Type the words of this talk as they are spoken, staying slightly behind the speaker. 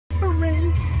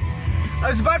I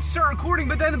was about to start recording,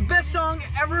 but then the best song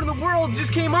ever in the world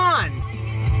just came on.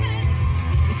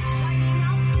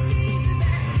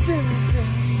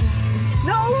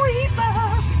 No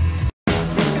reaper.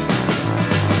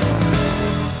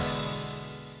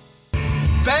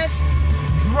 Best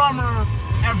drummer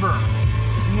ever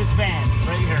in this band,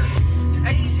 right here.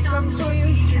 X-drum so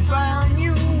you can spy on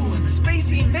you. The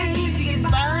spacey bass you can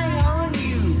spy on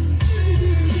you.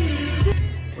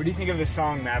 What do you think of this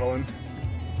song, Madeline?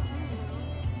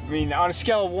 I mean, on a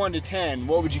scale of 1 to 10,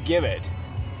 what would you give it?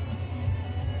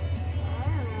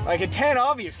 Like a 10,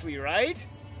 obviously, right?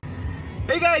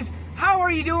 Hey guys, how are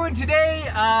you doing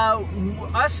today?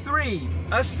 Us three,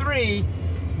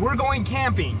 we're going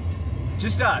camping.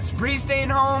 Just us. Bree's staying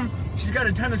home. She's got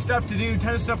a ton of stuff to do,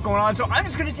 ton of stuff going on. So I'm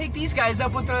just gonna take these guys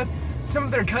up with some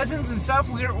of their cousins and stuff.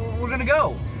 We're gonna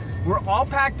go. We're all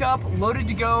packed up, loaded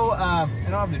to go. I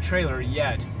don't have the trailer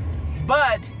yet.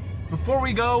 But before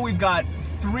we go, we've got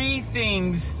 3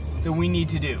 things that we need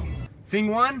to do. Thing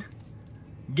 1,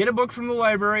 get a book from the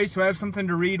library so I have something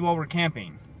to read while we're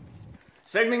camping.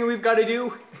 Second thing we've got to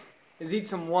do is eat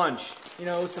some lunch. You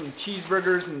know, some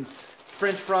cheeseburgers and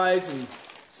French fries and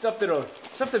stuff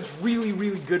that's really,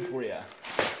 really good for you.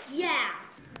 Yeah.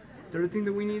 Third thing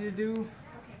that we need to do,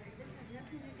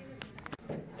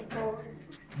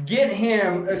 get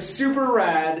him a super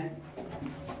rad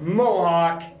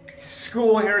Mohawk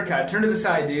school haircut. Turn to the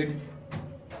side, dude.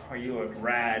 Oh, you look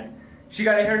rad. She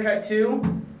got a haircut too?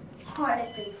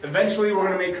 Eventually we're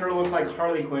gonna make her look like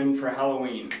Harley Quinn for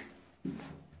Halloween.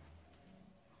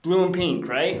 Blue and pink,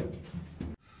 right?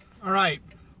 All right,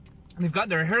 they've got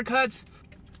their haircuts.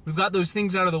 We've got those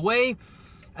things out of the way.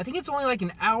 I think it's only like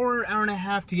an hour, hour and a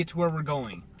half to get to where we're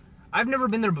going. I've never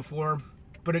been there before,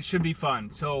 but it should be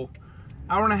fun. So,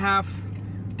 hour and a half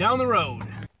down the road.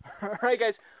 All right,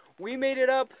 guys, we made it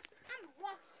up. I'm a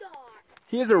rock star.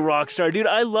 He is a rock star, dude.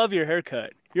 I love your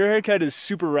haircut. Your haircut is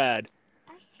super rad.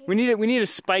 We need to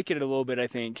spike it a little bit, I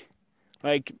think.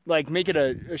 Like make it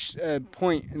a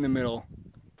point in the middle.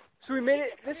 So we made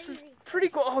it. This was pretty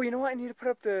cool. Oh, you know what? I need to put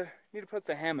up the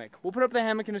hammock. We'll put up the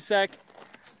hammock in a sec.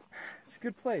 It's a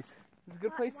good place. It's a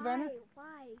good place, Savannah.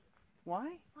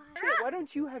 Why? Why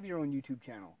don't you have your own YouTube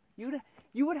channel? You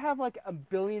would have like 1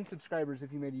 billion subscribers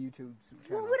if you made a YouTube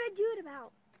channel. What would I do it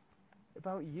about?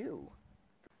 About you.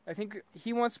 I think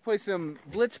he wants to play some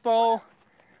blitzball.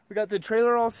 We got the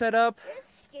trailer all set up. You're a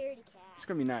scaredy cat. It's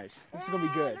gonna be nice. This is gonna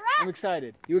be good. I'm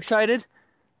excited. You excited?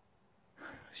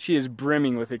 She is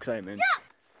brimming with excitement. Yeah.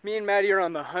 Me and Maddie are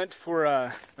on the hunt for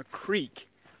a creek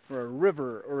or a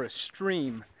river or a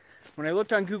stream. When I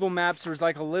looked on Google Maps, there was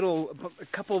like a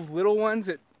couple of little ones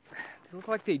that they look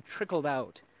like they trickled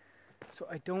out. So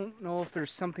I don't know if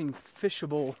there's something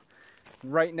fishable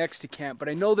right next to camp, but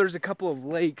I know there's a couple of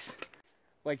lakes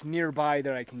like nearby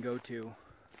that I can go to.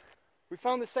 We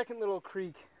found the second little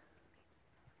creek.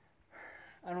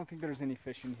 I don't think there's any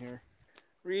fish in here.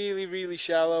 Really, really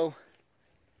shallow.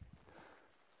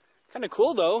 Kind of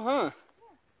cool though, huh?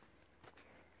 Yeah.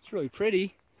 It's really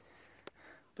pretty.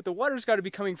 But the water's got to be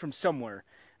coming from somewhere.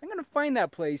 I'm gonna find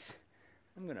that place.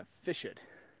 I'm gonna fish it.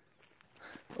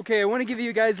 Okay, I want to give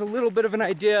you guys a little bit of an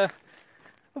idea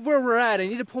of where we're at. I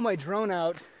need to pull my drone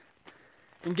out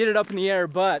and get it up in the air,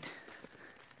 but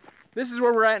this is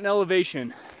where we're at in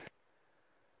elevation.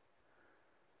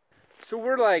 So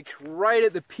we're like right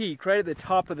at the peak, right at the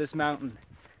top of this mountain.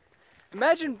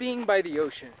 Imagine being by the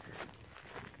ocean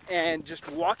and just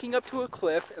walking up to a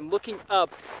cliff and looking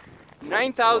up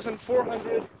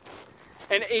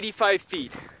 9,485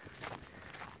 feet.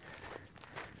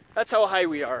 That's how high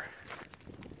we are.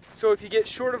 So if you get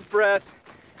short of breath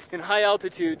in high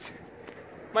altitudes,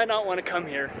 might not want to come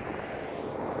here.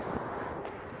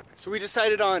 So we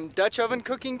decided on Dutch oven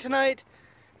cooking tonight.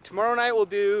 Tomorrow night we'll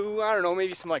do, I don't know,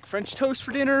 maybe some like French toast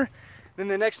for dinner. Then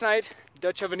the next night,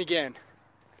 Dutch oven again.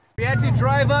 We had to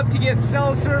drive up to get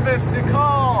cell service to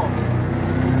call.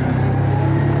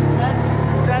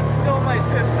 That's still my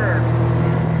sister.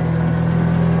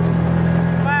 It's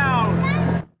loud.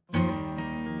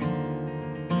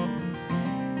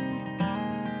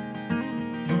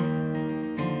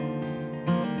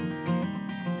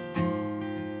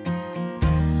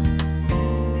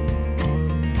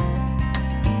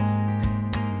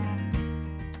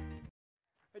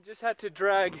 I just had to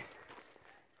drag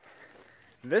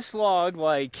this log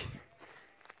like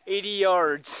 80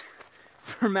 yards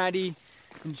for Maddie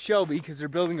and Shelby because they're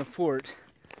building a fort.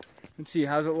 Let's see,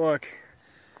 how's it look?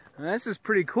 This is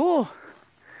pretty cool.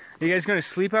 Are you guys gonna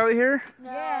sleep out here?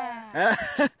 Yeah.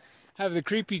 Have the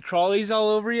creepy crawlies all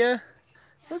over you?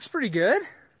 Looks pretty good.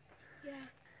 Yeah.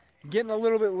 Getting a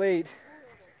little bit late.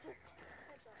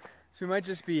 So we might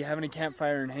just be having a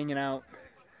campfire and hanging out.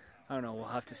 I don't know, we'll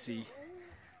have to see.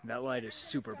 That light is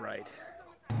super bright.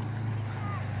 Do you know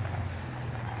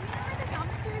where the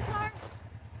dumpsters are?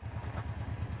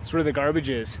 It's where the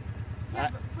garbage is. Yeah,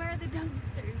 but where are the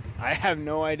dumpsters? I have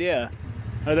no idea.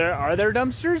 Are there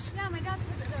dumpsters? Yeah, my dad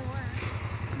said that there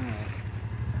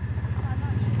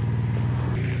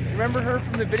weren't. Remember her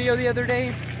from the video the other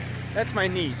day? That's my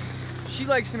niece. She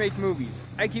likes to make movies.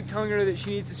 I keep telling her that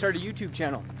she needs to start a YouTube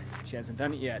channel. She hasn't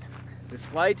done it yet. This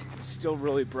light is still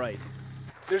really bright.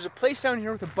 There's a place down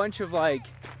here with a bunch of like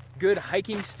good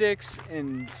hiking sticks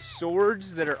and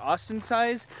swords that are Austin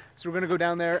size. So we're gonna go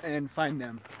down there and find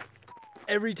them.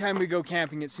 Every time we go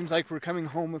camping, it seems like we're coming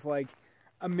home with like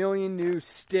a million new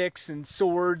sticks and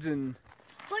swords and...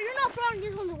 But you're not throwing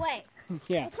these ones away.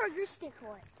 Yeah. I'll throw your stick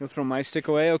away. You'll throw my stick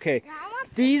away? Okay. Yeah, I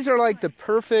want These are like the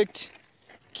perfect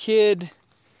kid...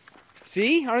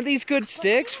 See? Aren't these good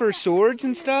sticks for swords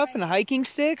and stuff and hiking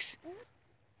sticks?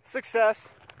 Success.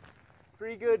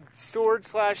 Pretty good sword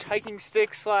slash hiking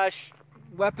stick slash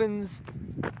weapons.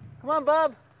 Come on,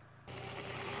 Bob.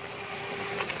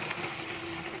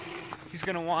 He's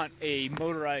gonna want a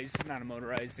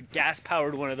a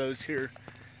gas-powered one of those here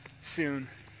soon.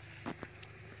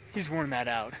 He's worn that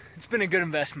out. It's been a good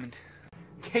investment.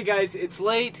 Okay guys, it's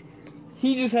late.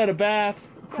 He just had a bath.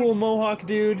 Cool Mohawk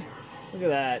dude. Look at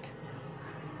that.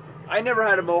 I never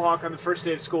had a Mohawk on the first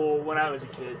day of school when I was a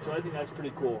kid, so I think that's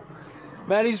pretty cool.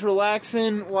 Maddie's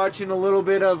relaxing, watching a little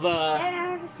bit of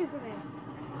Batman vs. Superman.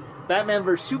 Batman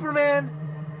vs. Superman.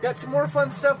 Got some more fun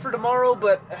stuff for tomorrow,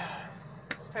 but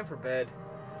it's time for bed.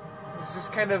 It's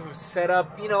just kind of set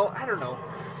up, you know, I don't know.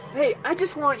 Hey, I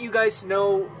just want you guys to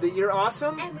know that you're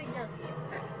awesome. And we love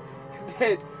you.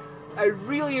 That I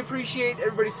really appreciate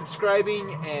everybody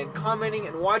subscribing and commenting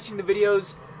and watching the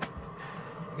videos.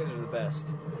 You guys are the best.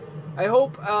 I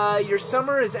hope your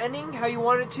summer is ending how you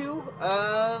want it to.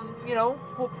 You know,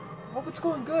 hope it's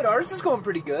going good. Ours is going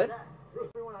pretty good.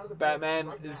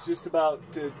 Batman is just about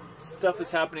to... Stuff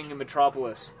is happening in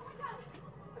Metropolis.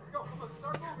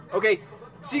 Okay,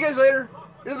 see you guys later.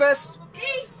 You're the best.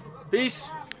 Peace. Peace.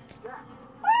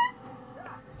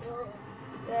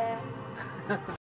 Yeah.